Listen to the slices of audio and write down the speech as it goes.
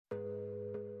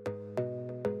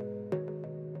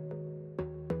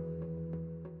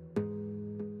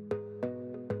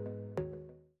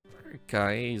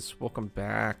Guys, welcome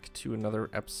back to another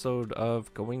episode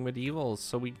of Going Medieval.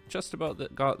 So we just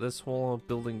about got this whole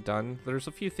building done. There's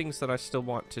a few things that I still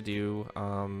want to do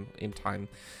in time,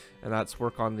 and that's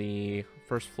work on the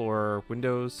first floor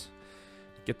windows,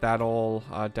 get that all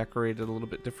decorated a little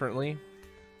bit differently.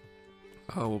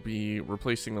 We'll be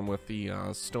replacing them with the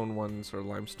stone ones or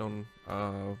limestone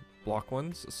block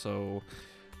ones, so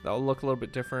that'll look a little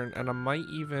bit different. And I might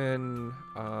even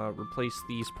replace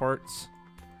these parts.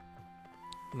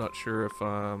 I'm not sure if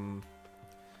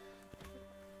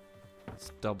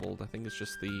it's doubled. I think it's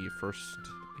just the first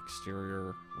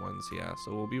exterior ones, yeah.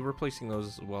 So we'll be replacing those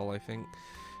as well, I think,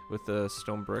 with the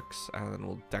stone bricks, and then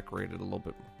we'll decorate it a little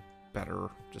bit better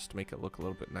just to make it look a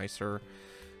little bit nicer.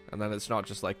 And then it's not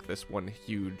just like this one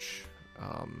huge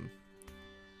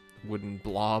wooden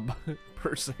blob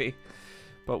per se.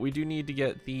 But we do need to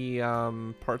get the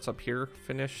parts up here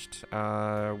finished,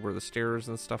 where the stairs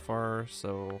and stuff are,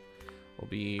 so we'll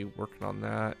be working on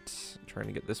that, trying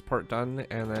to get this part done,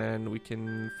 and then we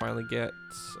can finally get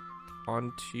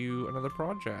onto another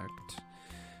project.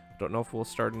 Don't know if we'll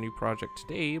start a new project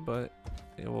today, but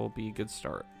it will be a good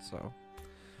start. So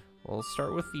we'll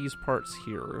start with these parts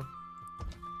here,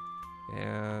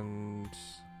 and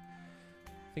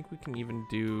I think we can even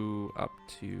do up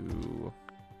to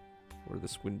where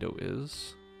this window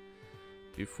is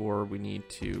before we need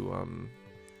to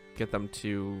get them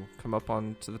to come up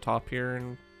onto the top here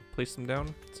and place them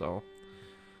down. So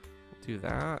we'll do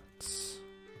that,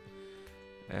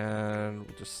 and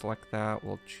we'll just select that.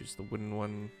 We'll choose the wooden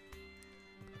one.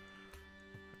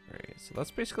 Alright, so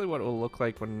that's basically what it will look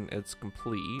like when it's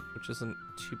complete, which isn't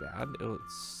too bad.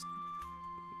 It's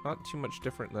not too much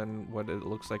different than what it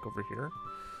looks like over here.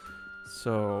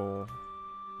 So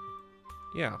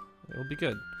yeah, it'll be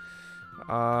good.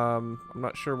 I'm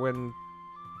not sure when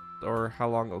or how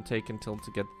long it'll take until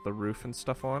to get the roof and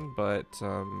stuff on, but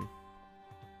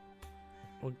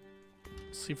we'll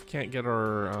see if we can't get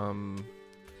our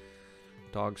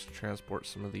dogs to transport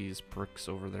some of these bricks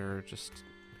over there, just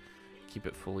keep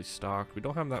it fully stocked. We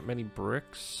don't have that many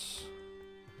bricks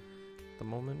at the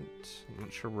moment. I'm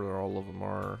not sure where all of them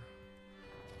are.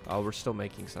 Oh, we're still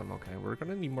making some. Okay, we're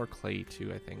gonna need more clay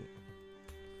too, I think.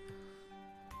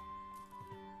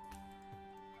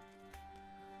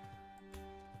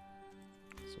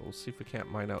 So we'll see if we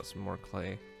can't mine out some more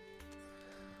clay.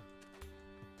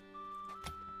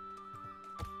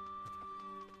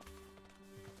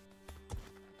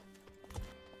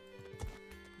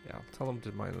 Yeah, I'll tell them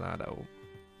to mine that out.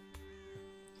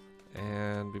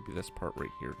 And maybe this part right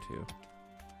here too.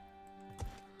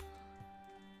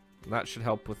 And that should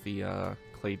help with the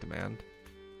clay demand.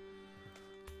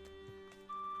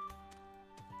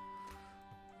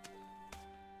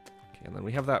 Okay, and then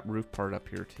we have that roof part up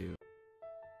here too.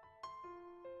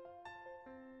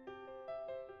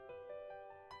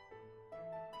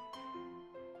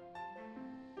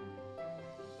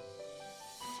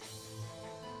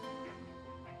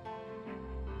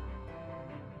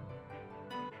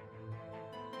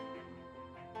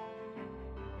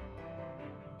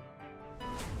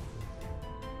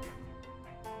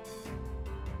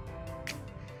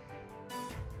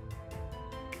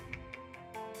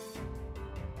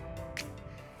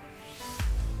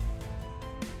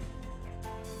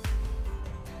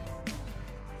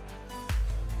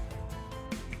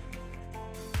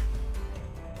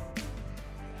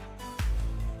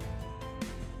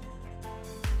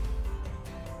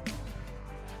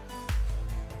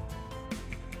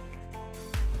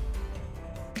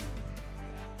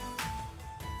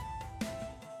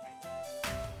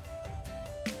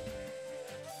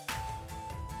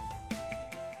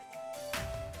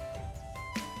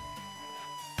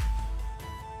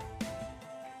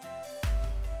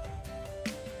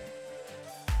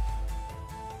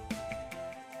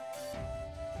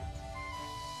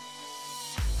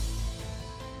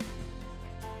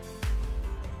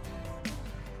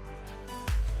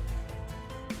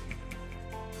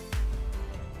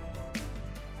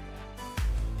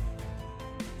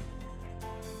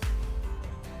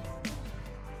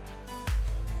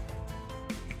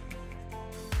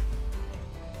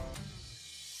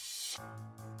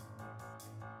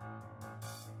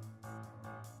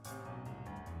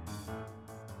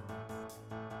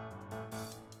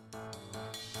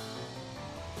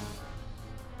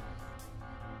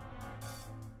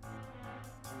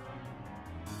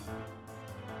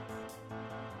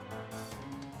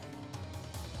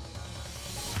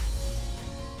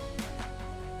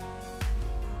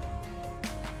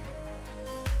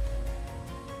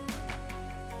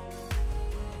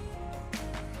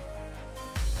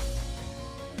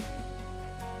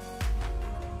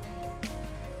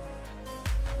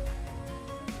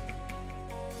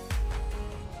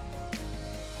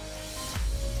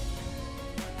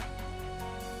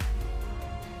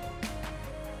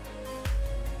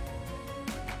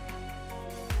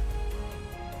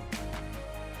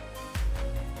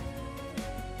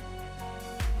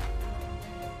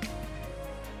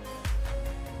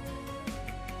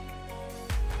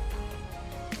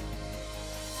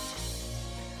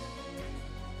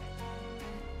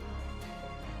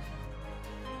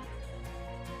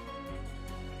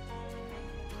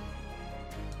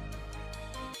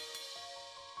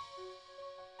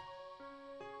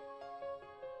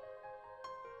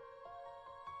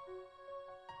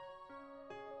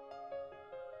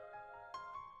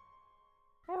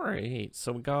 Alright,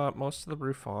 so we got most of the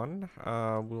roof on.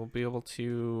 We'll be able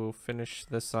to finish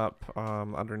this up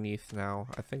underneath now.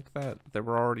 I think that they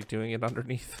were already doing it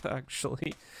underneath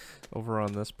actually over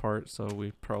on this part, so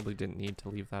we probably didn't need to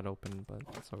leave that open, but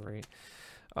that's alright.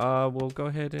 We'll go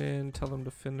ahead and tell them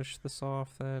to finish this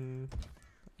off then,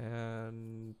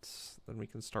 and then we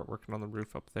can start working on the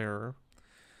roof up there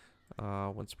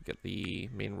once we get the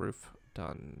main roof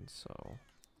done. So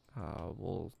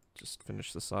we'll just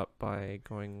finish this up by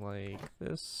going like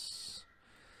this,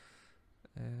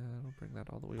 and we'll bring that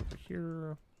all the way over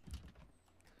here.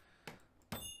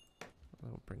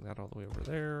 We'll bring that all the way over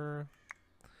there.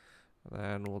 And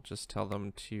then we'll just tell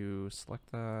them to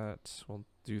select that. We'll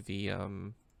do the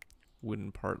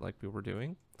wooden part like we were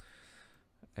doing,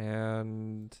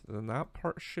 and then that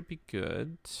part should be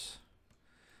good.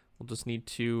 We'll just need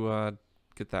to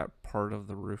get that part of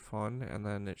the roof on, and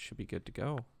then it should be good to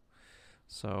go.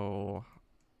 So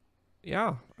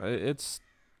yeah, it's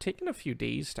taken a few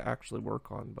days to actually work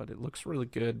on, but it looks really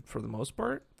good for the most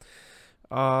part.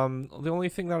 The only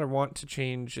thing that I want to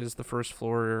change is the first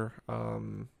floor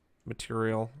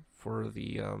material for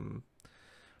the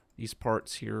these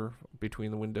parts here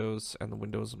between the windows and the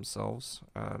windows themselves,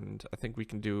 and I think we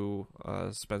can do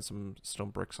spend some stone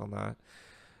bricks on that,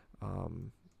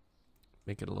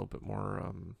 make it a little bit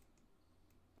more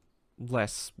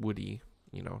less woody,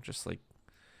 you know, just like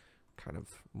kind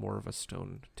of more of a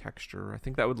stone texture. I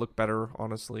think that would look better,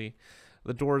 honestly.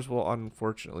 The doors will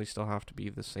unfortunately still have to be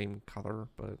the same color,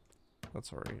 but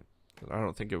that's alright. I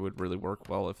don't think it would really work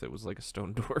well if it was like a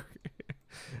stone door.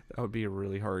 That would be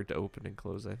really hard to open and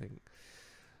close, I think.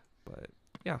 But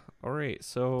yeah, alright,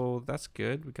 so that's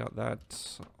good. We got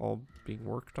that all being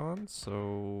worked on,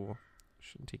 so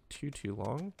shouldn't take too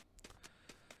long.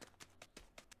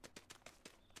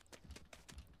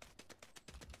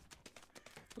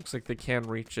 Looks like they can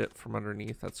reach it from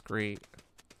underneath. That's great.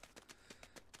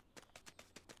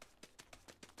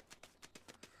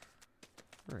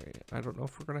 Alright, I don't know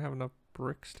if we're going to have enough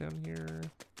bricks down here.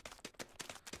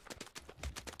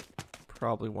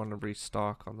 Probably want to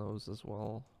restock on those as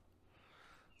well.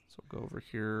 So we'll go over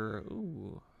here.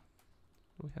 Ooh,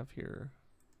 what do we have here?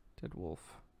 Dead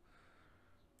wolf.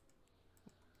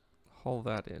 Haul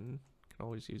that in. Can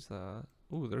always use that.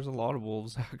 Ooh, there's a lot of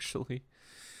wolves actually.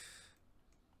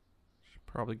 Should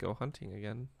probably go hunting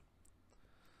again.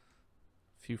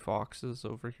 A few foxes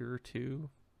over here too.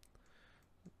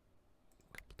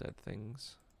 A couple dead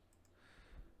things.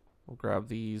 We'll grab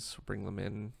these, bring them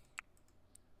in.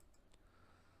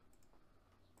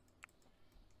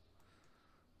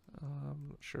 I'm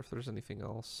not sure if there's anything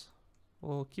else.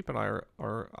 We'll keep an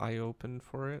eye open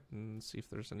for it and see if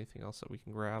there's anything else that we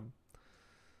can grab.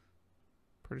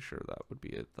 Pretty sure that would be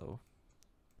it though.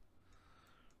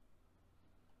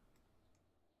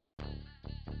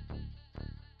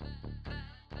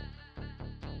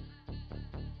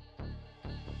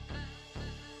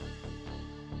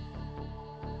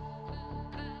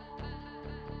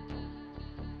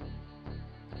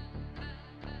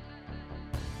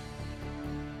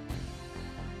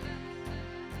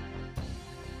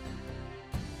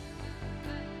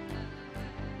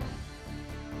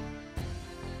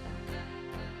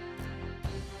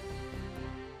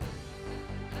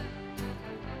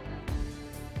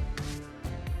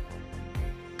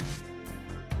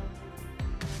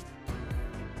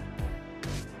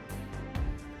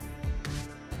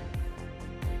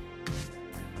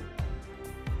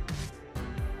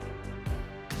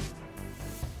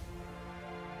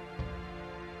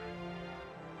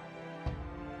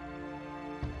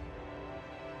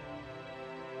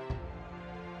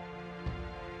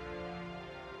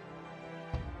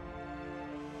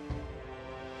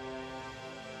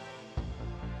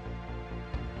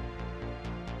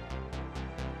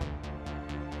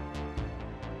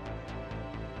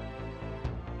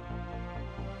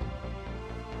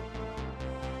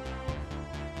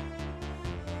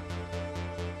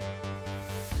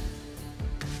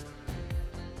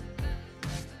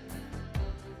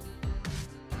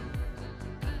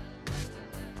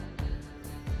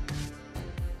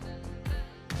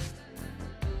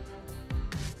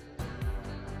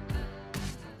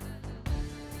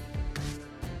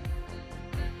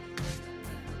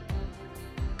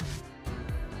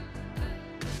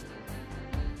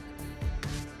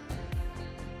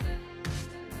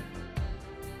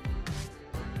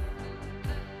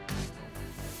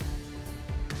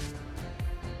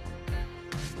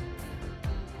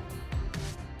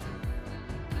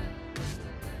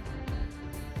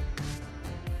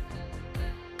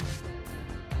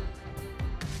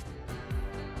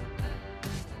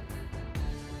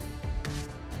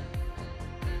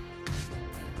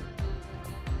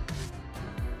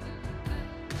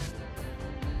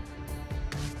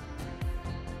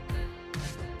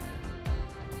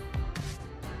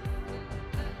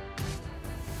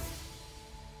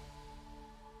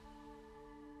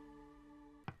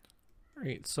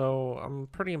 Alright, so I'm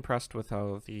pretty impressed with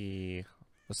how the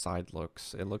side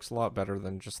looks. It looks a lot better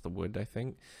than just the wood, I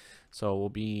think. So we'll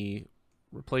be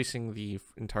replacing the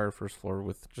entire first floor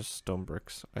with just stone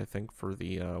bricks, I think, for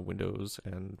the windows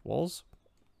and walls.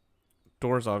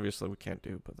 Doors, obviously, we can't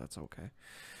do, but that's okay.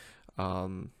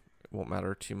 It won't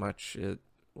matter too much. It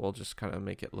will just kind of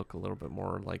make it look a little bit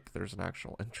more like there's an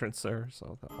actual entrance there,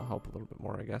 so that will help a little bit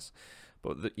more, I guess.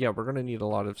 But yeah, we're going to need a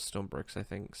lot of stone bricks, I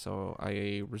think. So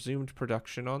I resumed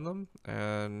production on them,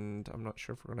 and I'm not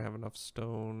sure if we're going to have enough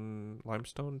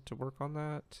limestone to work on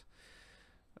that.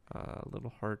 A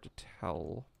little hard to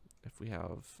tell if we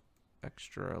have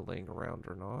extra laying around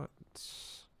or not.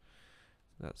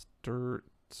 That's dirt.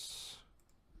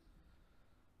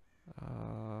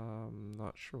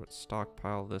 Not sure what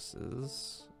stockpile this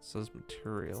is. It says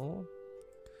material.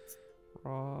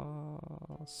 Raw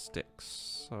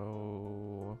sticks.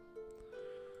 So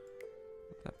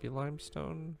would that be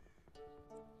limestone?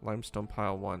 Limestone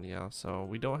pile 1, yeah. So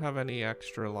we don't have any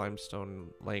extra limestone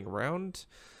laying around.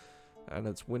 And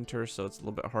it's winter, so it's a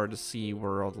little bit hard to see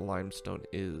where all the limestone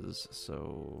is.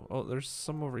 So, oh, there's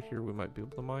some over here we might be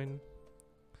able to mine.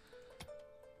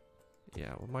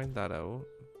 Yeah, we'll mine that out.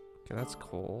 Okay, that's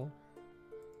coal.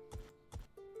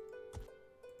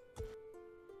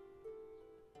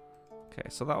 Okay,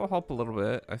 so that will help a little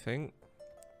bit, I think.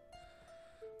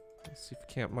 Let's see if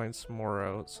we can't mine some more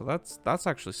out. So that's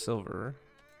actually silver.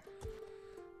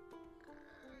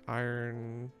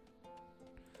 Iron,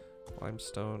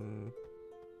 limestone,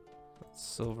 that's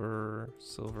silver,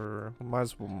 silver. We might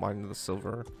as well mine the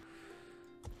silver.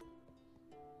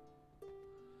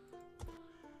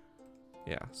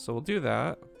 Yeah, so we'll do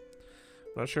that.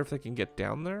 I'm not sure if they can get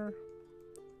down there.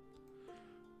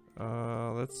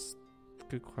 That's a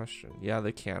good question. Yeah,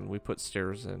 they can. We put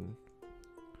stairs in.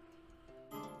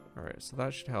 Alright, so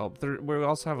that should help. We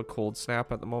also have a cold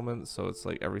snap at the moment, so it's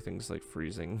like everything's like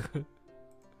freezing.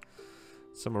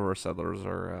 Some of our settlers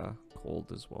are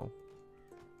cold as well.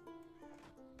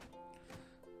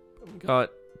 We got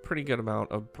a pretty good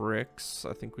amount of bricks.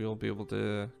 I think we will be able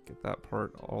to get that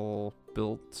part all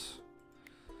built.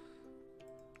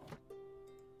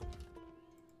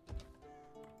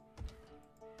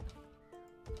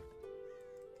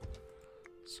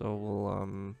 So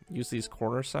we'll use these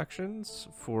corner sections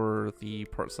for the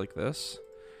parts like this.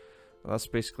 That's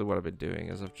basically what I've been doing,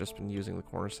 is I've just been using the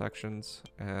corner sections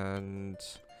and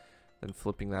then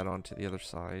flipping that onto the other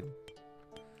side.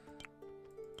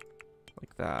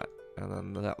 Like that.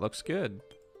 And then that looks good.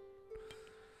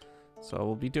 So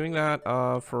we'll be doing that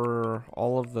for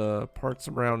all of the parts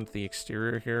around the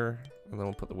exterior here. And then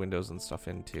we'll put the windows and stuff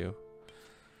in too.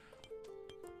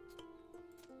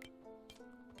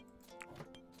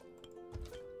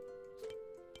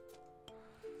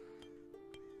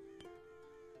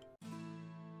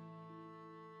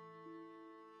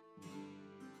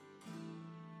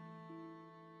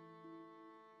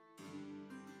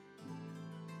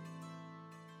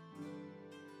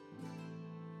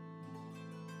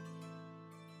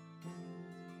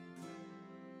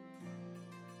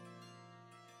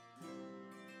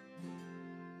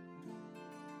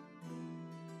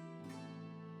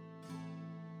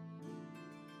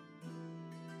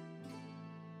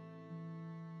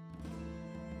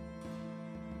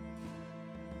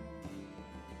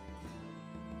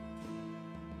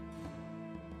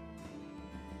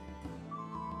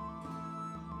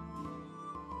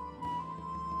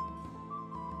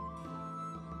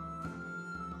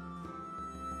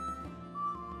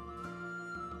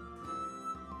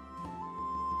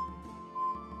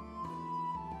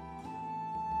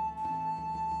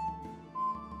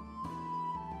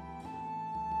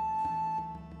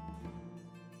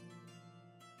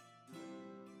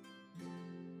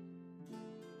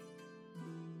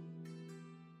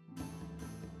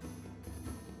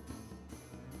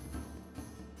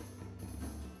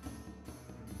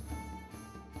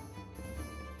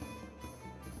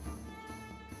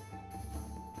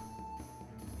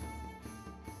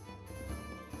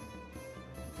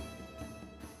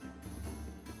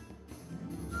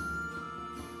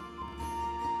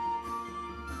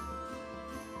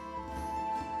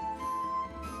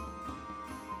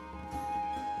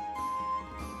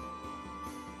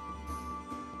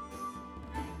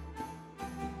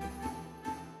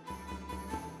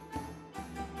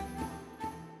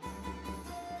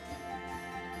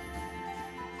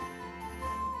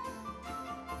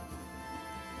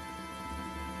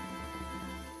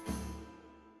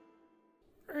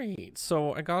 Alright,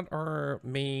 so I got our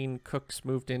main cooks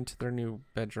moved into their new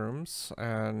bedrooms,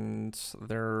 and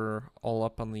they're all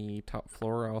up on the top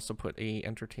floor. I also put a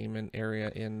entertainment area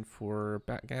in for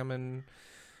backgammon,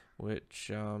 which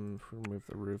if we remove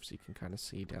the roofs, you can kind of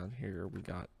see down here we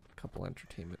got a couple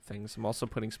entertainment things. I'm also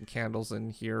putting some candles in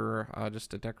here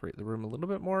just to decorate the room a little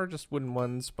bit more, just wooden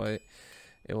ones, but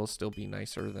it will still be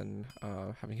nicer than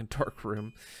having a dark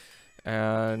room.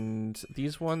 And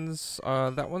these ones,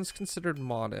 that one's considered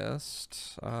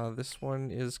modest. This one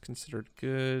is considered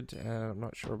good, and I'm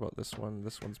not sure about this one.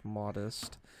 This one's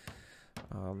modest.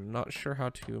 Not sure how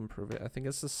to improve it. I think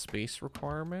it's a space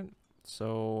requirement,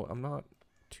 so I'm not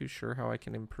too sure how I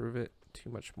can improve it too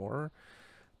much more.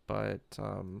 But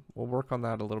we'll work on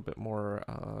that a little bit more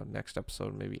next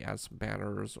episode. Maybe add some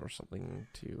banners or something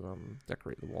to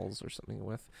decorate the walls or something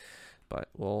with. But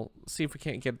we'll see if we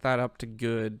can't get that up to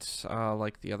good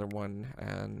like the other one,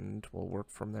 and we'll work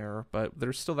from there. But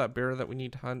there's still that bear that we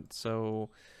need to hunt, so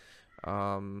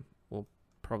we'll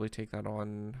probably take that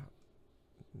on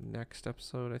next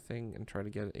episode, I think, and try to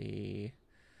get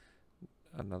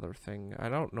another thing. I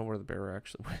don't know where the bear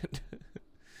actually went.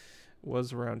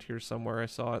 Was around here somewhere. I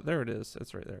saw it. There it is.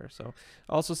 It's right there. So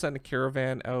I also sent a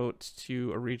caravan out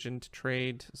to a region to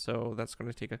trade, so that's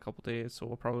going to take a couple days, so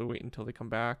we'll probably wait until they come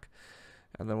back,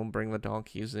 and then we'll bring the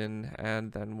donkeys in,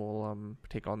 and then we'll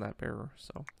take on that bear.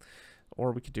 So,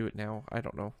 or we could do it now. I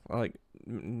don't know, like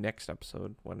next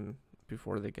episode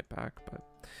before they get back. But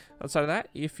outside of that,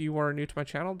 if you are new to my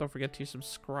channel, don't forget to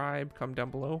subscribe, comment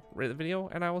down below, rate the video,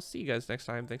 and I will see you guys next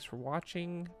time. Thanks for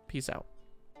watching. Peace out.